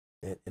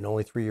 And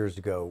only 3 years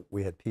ago,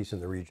 we had peace in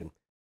the region.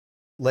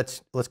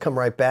 Let's come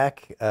right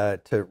back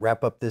to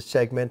wrap up this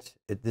segment.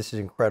 This is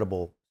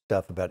incredible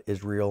stuff about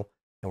Israel,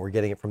 and we're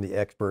getting it from the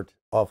expert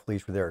Off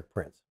Leash with Erik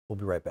Prince. We'll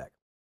be right back.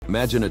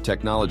 Imagine a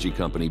technology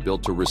company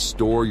built to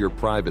restore your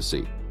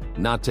privacy,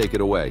 not take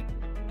it away.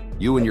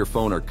 You and your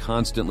phone are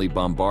constantly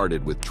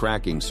bombarded with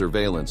tracking,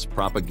 surveillance,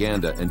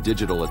 propaganda, and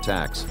digital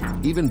attacks.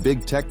 Even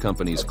big tech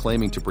companies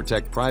claiming to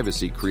protect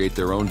privacy create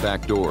their own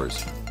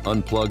backdoors.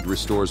 Unplugged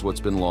restores what's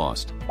been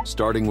lost,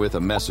 starting with a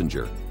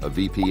messenger, a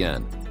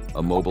VPN,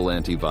 a mobile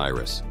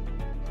antivirus.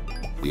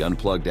 The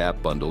Unplugged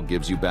app bundle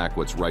gives you back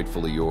what's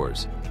rightfully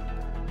yours.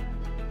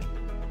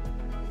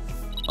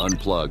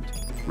 Unplugged.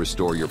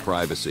 Restore your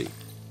privacy.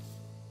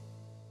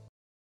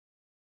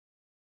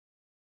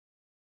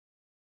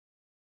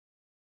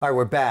 All right,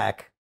 we're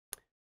back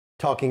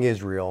talking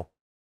Israel.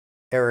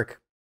 Erik,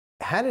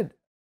 how did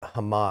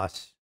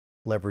Hamas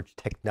leverage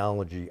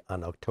technology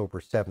on October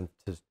 7th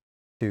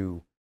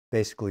to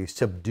basically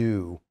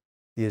subdue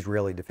the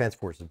Israeli Defense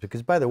Forces?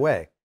 Because, by the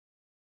way,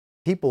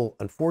 people,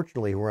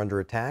 unfortunately, who were under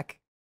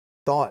attack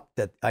thought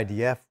that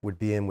IDF would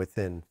be in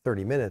within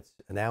 30 minutes,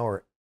 an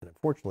hour, and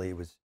unfortunately, it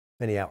was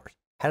many hours.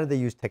 How did they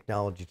use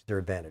technology to their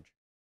advantage?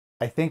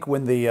 I think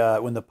when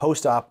the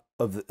post-op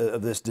of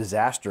this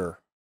disaster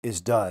is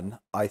done,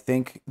 I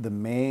think the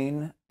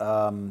main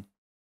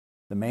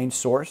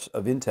source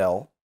of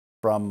intel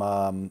for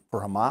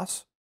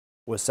Hamas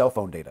was cell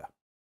phone data.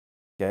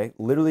 Okay,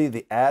 literally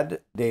the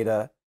ad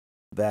data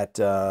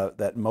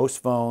that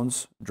most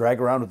phones drag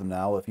around with them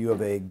now. If you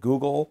have a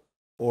Google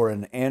or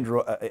an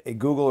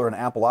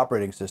Apple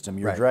operating system,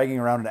 you're dragging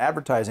around an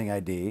advertising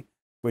ID,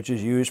 which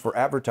is used for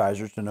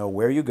advertisers to know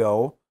where you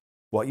go,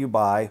 what you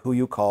buy, who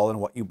you call, and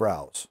what you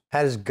browse.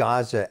 How does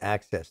Gaza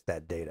access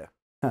that data?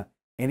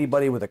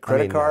 Anybody with a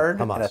credit card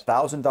and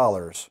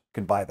 $1,000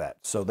 can buy that.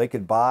 So they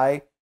could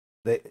buy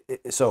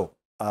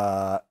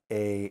A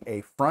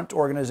front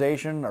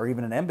organization or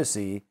even an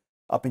embassy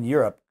up in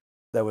Europe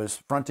that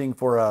was fronting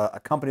for a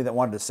company that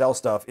wanted to sell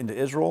stuff into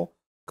Israel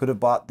could have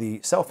bought the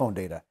cell phone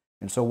data.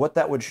 And so what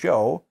that would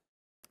show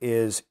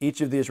is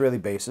each of the Israeli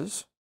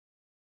bases,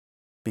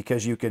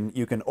 because you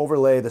can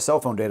overlay the cell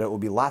phone data, it will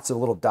be lots of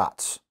little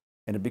dots,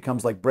 and it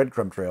becomes like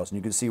breadcrumb trails, and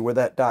you can see where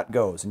that dot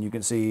goes, and you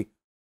can see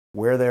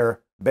where they're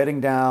bedding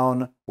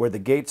down, where the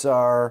gates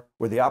are,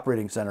 where the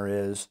operating center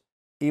is,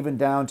 even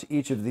down to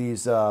each of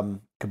these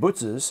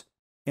kibbutzes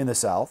in the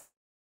south,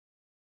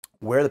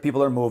 where the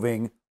people are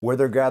moving, where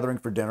they're gathering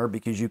for dinner,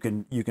 because you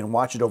can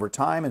watch it over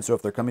time. And so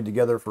if they're coming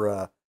together for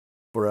a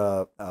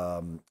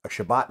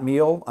Shabbat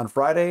meal on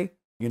Friday,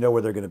 you know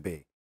where they're going to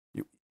be.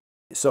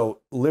 So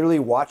literally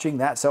watching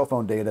that cell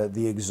phone data,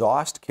 the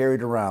exhaust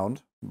carried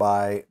around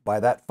by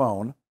that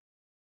phone,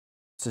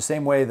 it's the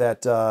same way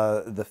that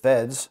the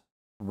feds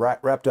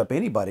wrapped up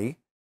anybody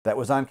that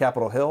was on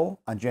Capitol Hill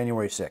on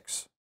January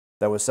 6th.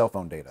 That was cell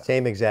phone data.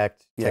 Same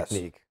exact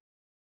technique.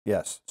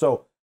 Yes.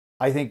 So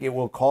I think it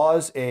will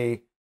cause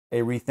a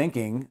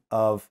rethinking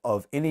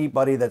of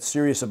anybody that's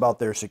serious about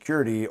their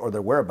security or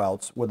their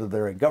whereabouts, whether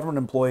they're a government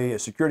employee, a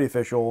security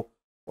official,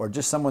 or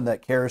just someone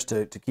that cares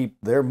to keep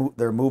their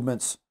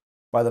movements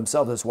by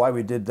themselves. That's why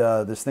we did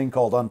this thing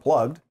called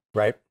Unplugged.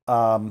 Right.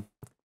 So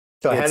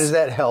how does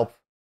that help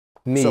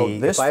me? So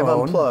this if I've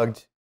phone,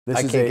 unplugged,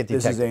 I can't get detected.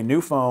 This is a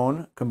new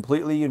phone,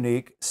 completely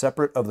unique,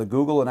 separate of the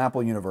Google and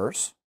Apple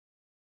universe,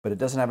 but it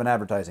doesn't have an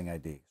advertising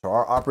ID. So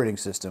our operating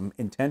system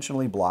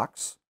intentionally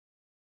blocks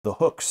the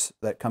hooks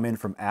that come in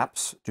from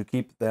apps to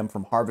keep them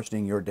from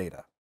harvesting your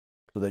data,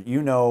 so that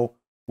you know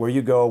where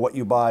you go, what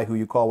you buy, who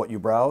you call, what you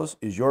browse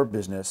is your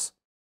business,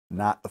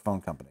 not the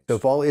phone company. So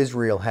if all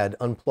Israel had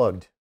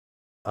unplugged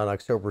on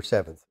October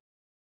 7th,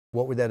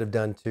 what would that have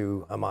done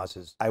to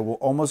Hamas's I will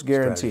almost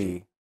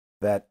guarantee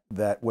strategy?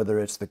 that whether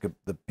it's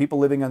the people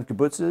living on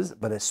kibbutzes,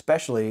 but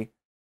especially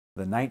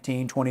the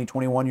 19, 20,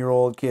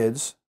 21-year-old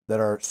kids that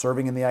are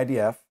serving in the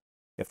IDF,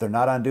 if they're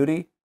not on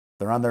duty,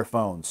 they're on their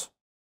phones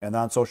and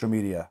on social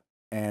media.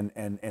 And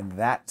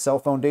that cell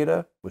phone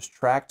data was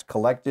tracked,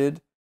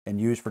 collected, and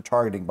used for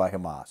targeting by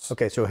Hamas.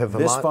 Okay, so have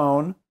This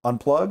phone,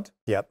 unplugged,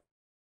 Yep.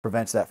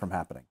 prevents that from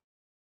happening.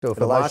 So if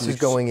Hamas is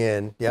going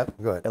in, yep,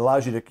 go ahead. It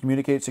allows you to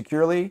communicate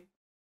securely,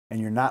 and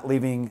you're not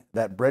leaving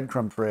that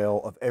breadcrumb trail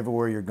of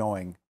everywhere you're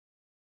going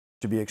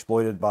to be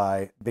exploited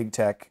by big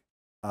tech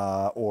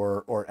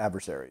or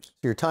adversaries.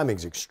 So your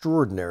timing's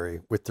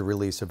extraordinary with the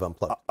release of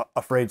Unplugged.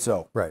 Afraid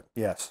so. Right.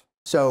 Yes.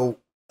 So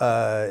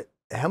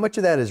how much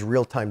of that is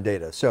real-time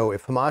data? So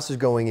if Hamas is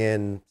going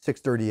in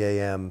 6:30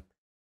 a.m.,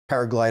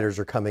 paragliders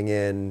are coming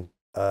in,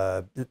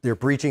 they're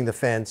breaching the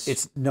fence.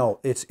 It's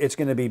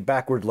going to be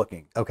backward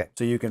looking. Okay.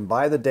 So you can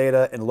buy the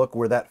data and look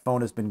where that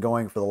phone has been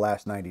going for the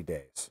last 90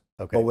 days.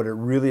 Okay. But what it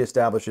really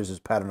establishes is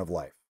pattern of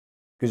life.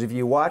 Because if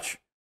you watch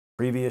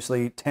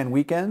previously 10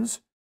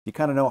 weekends, you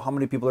kind of know how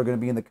many people are going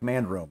to be in the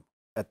command room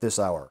at this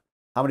hour,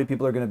 how many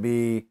people are going to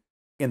be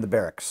in the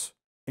barracks.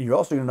 And you're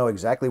also going to know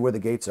exactly where the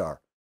gates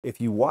are.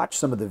 If you watch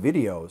some of the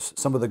videos,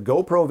 some of the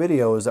GoPro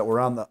videos that were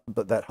on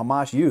that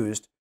Hamas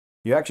used,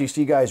 you actually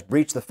see guys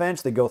breach the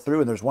fence, they go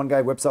through, and there's one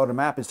guy whips out a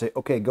map and say,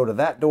 okay, go to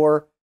that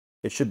door,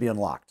 it should be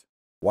unlocked.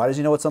 Why does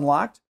he know it's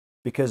unlocked?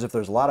 Because if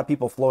there's a lot of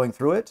people flowing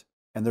through it,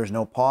 and there's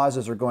no pause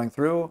as they're going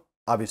through,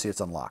 obviously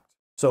it's unlocked.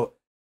 So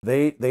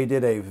they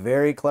did a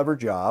very clever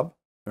job.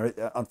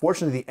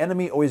 Unfortunately, the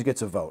enemy always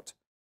gets a vote.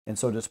 And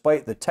so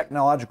despite the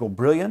technological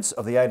brilliance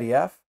of the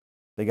IDF,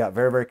 they got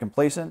very, very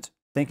complacent,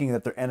 thinking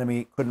that their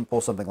enemy couldn't pull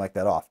something like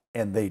that off.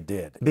 And they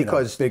did,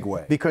 because, in a big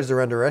way. Because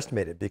they're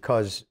underestimated.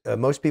 Because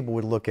most people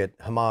would look at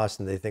Hamas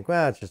and they think,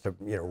 well, it's just a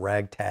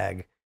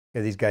ragtag.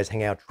 These guys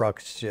hang out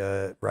trucks,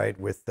 right,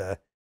 with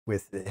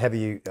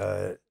heavy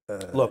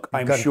Look,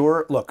 I'm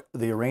sure,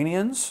 the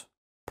Iranians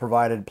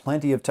provided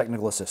plenty of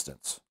technical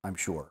assistance, I'm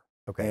sure.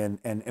 Okay.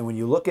 And when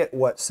you look at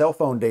what cell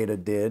phone data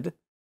did,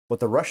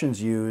 what the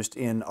Russians used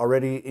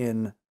already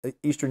in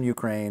eastern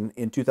Ukraine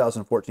in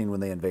 2014 when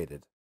they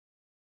invaded,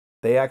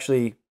 they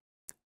actually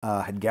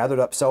had gathered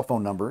up cell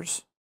phone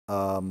numbers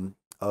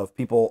of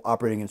people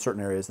operating in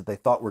certain areas that they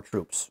thought were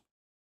troops.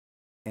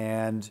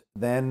 And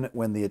then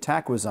when the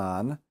attack was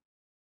on,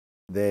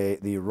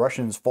 the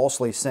Russians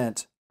falsely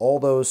sent all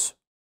those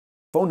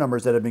phone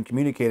numbers that had been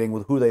communicating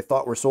with who they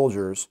thought were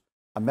soldiers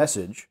a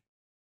message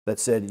that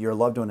said, your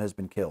loved one has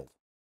been killed.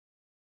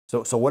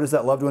 So what does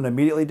that loved one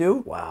immediately do?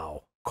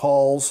 Wow.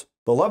 Calls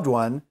the loved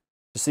one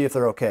to see if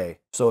they're okay.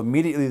 So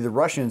immediately the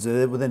Russians,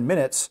 within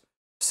minutes,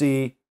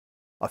 see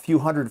a few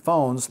hundred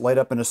phones light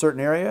up in a certain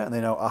area, and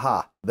they know,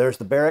 aha, there's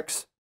the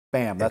barracks.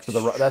 Bam, that's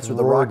where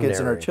the rockets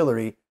and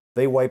artillery,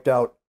 they wiped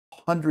out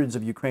hundreds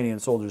of Ukrainian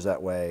soldiers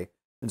that way.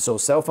 And so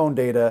cell phone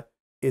data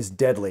is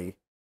deadly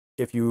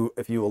if you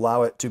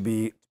allow it to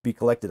be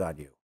collected on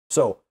you.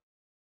 So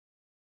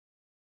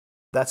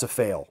that's a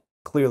fail,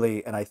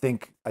 clearly, and I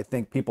think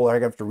people are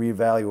going to have to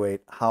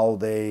reevaluate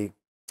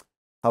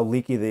how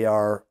leaky they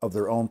are of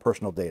their own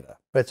personal data.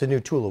 But it's a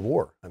new tool of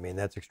war. I mean,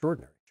 that's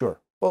extraordinary.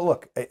 Sure. Well,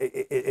 look,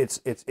 it's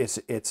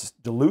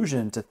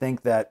delusion to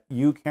think that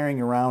you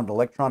carrying around an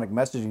electronic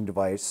messaging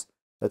device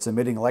that's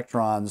emitting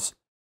electrons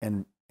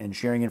and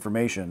sharing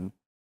information,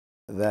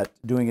 that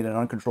doing it in an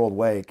uncontrolled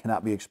way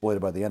cannot be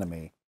exploited by the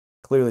enemy.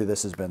 Clearly,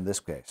 this has been this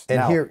case. And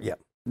now, yeah.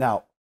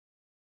 Now,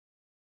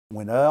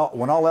 when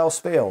all else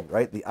failed,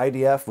 right? The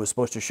IDF was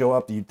supposed to show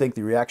up. You'd think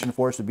the reaction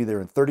force would be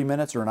there in 30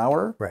 minutes or an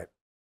hour. Right.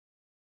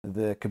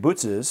 The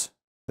kibbutzes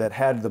that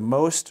had the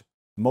most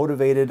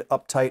motivated,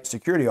 uptight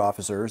security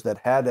officers that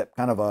had a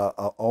kind of a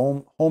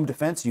home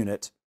defense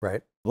unit,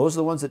 right? Those are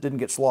the ones that didn't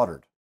get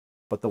slaughtered.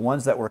 But the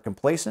ones that were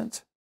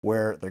complacent,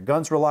 where their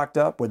guns were locked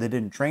up, where they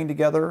didn't train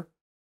together,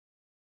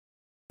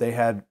 they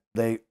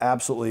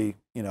absolutely,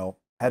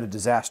 had a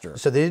disaster.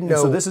 So they didn't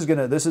know. So this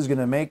is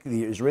gonna make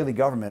the Israeli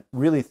government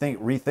really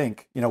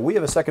rethink. We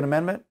have a Second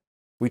Amendment.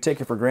 We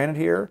take it for granted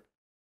here.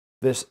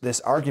 This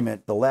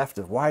argument, the left,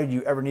 of why do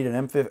you ever need an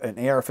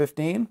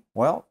AR-15?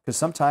 Well, because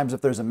sometimes if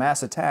there's a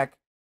mass attack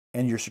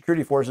and your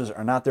security forces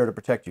are not there to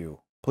protect you,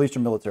 police or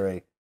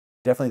military,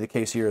 definitely the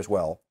case here as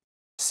well.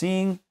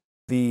 Seeing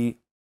the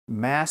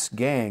mass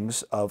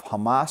gangs of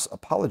Hamas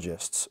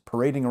apologists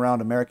parading around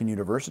American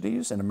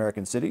universities and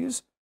American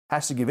cities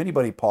has to give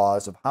anybody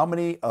pause of how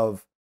many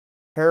of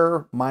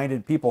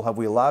terror-minded people have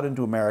we allowed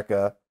into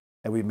America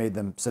and we've made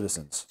them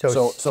citizens.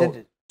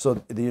 So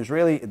the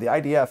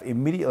IDF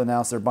immediately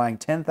announced they're buying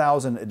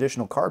 10,000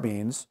 additional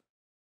carbines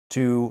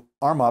to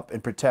arm up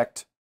and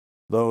protect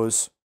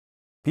those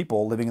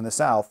people living in the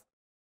South.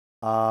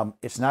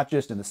 It's not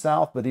just in the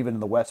South, but even in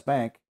the West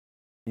Bank.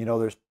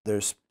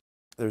 There's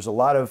a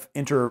lot of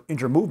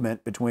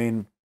inter-movement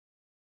between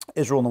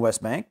Israel and the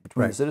West Bank,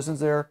 between the citizens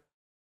there.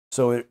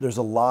 So there's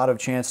a lot of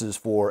chances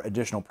for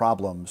additional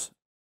problems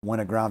when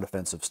a ground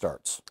offensive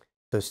starts.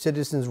 So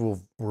citizens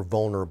were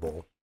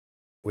vulnerable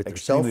with their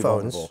cell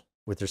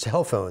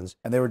phones,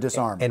 and they were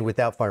disarmed and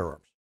without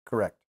firearms.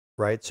 Correct.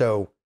 Right.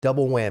 So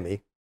double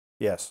whammy.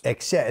 Yes.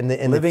 Except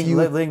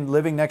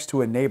living next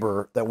to a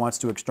neighbor that wants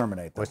to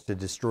exterminate them. Wants to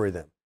destroy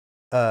them.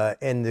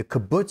 And the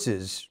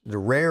kibbutzes, the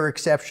rare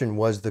exception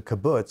was the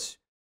kibbutz,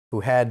 who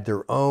had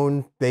their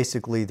own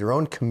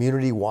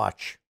community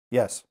watch.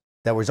 Yes.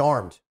 That was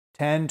armed.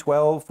 10,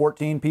 12,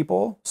 14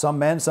 people, some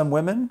men, some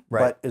women.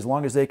 Right. But as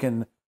long as they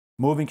can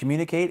move and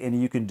communicate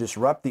and you can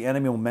disrupt the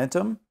enemy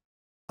momentum,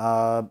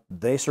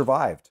 they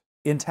survived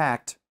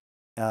intact.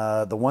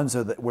 The ones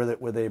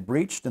where they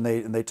breached and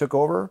they took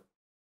over,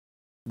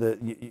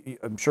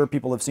 I'm sure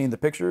people have seen the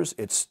pictures.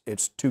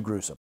 It's too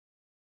gruesome.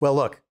 Well,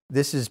 look,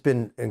 this has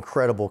been an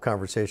incredible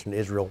conversation in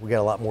Israel. We got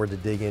a lot more to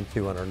dig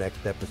into on our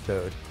next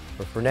episode.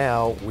 But for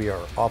now, we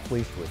are off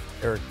leash with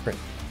Erik Prince.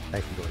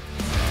 Thanks for joining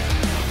us.